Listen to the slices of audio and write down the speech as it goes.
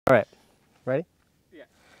All right, ready? Yeah.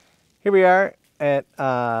 Here we are at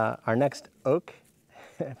our next oak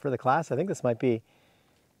for the class. I think this might be,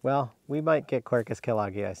 well, we might get Quercus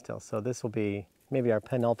kellogii still, so this will be maybe our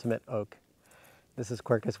penultimate oak. This is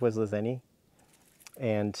Quercus wislizenii,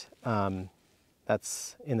 and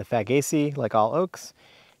that's in the Fagaceae, like all oaks,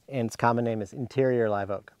 and its common name is interior live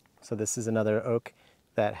oak. So this is another oak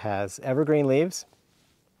that has evergreen leaves,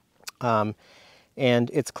 and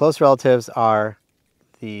its close relatives are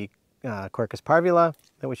the Quercus parvula,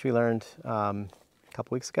 which we learned a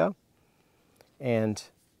couple weeks ago, and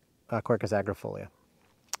Quercus agrifolia.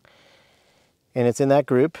 And it's in that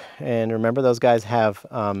group. And remember, those guys have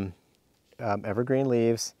evergreen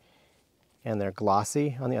leaves, and they're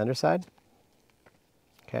glossy on the underside.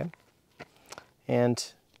 Okay.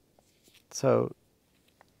 And so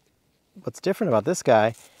what's different about this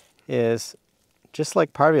guy is, just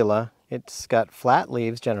like parvula, it's got flat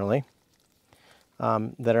leaves generally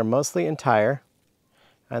that are mostly entire,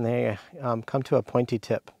 and they come to a pointy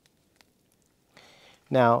tip.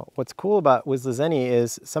 Now, what's cool about wislizenii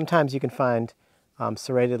is sometimes you can find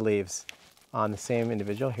serrated leaves on the same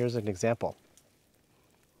individual. Here's an example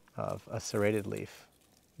of a serrated leaf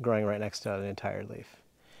growing right next to an entire leaf.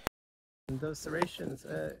 And those serrations,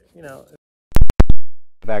 you know,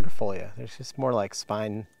 of agrifolia, there's just more like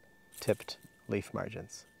spine-tipped leaf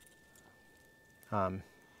margins.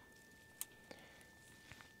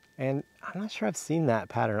 And I'm not sure I've seen that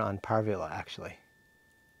pattern on parvula actually,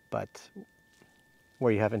 but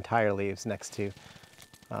where you have entire leaves next to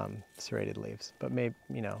serrated leaves. But maybe,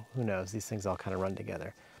 you know, who knows? These things all kind of run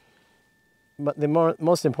together. But the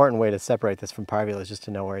most important way to separate this from parvula is just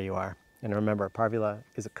to know where you are. And remember, parvula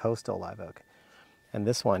is a coastal live oak. And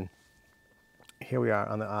this one, here we are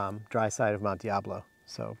on the dry side of Mount Diablo,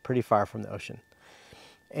 so pretty far from the ocean.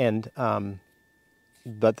 And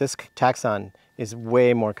but this taxon is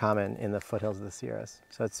way more common in the foothills of the Sierras.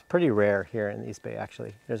 So it's pretty rare here in the East Bay,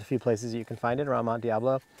 actually. There's a few places you can find it around Mount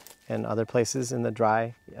Diablo and other places in the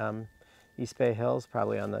dry East Bay hills.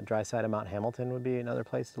 Probably on the dry side of Mount Hamilton would be another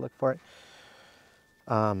place to look for it.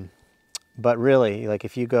 But really, like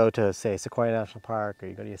if you go to, say, Sequoia National Park or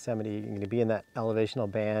you go to Yosemite, you're going to be in that elevational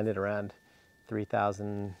band at around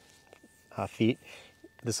 3,000 feet.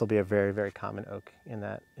 This will be a very, very common oak in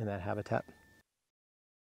that habitat.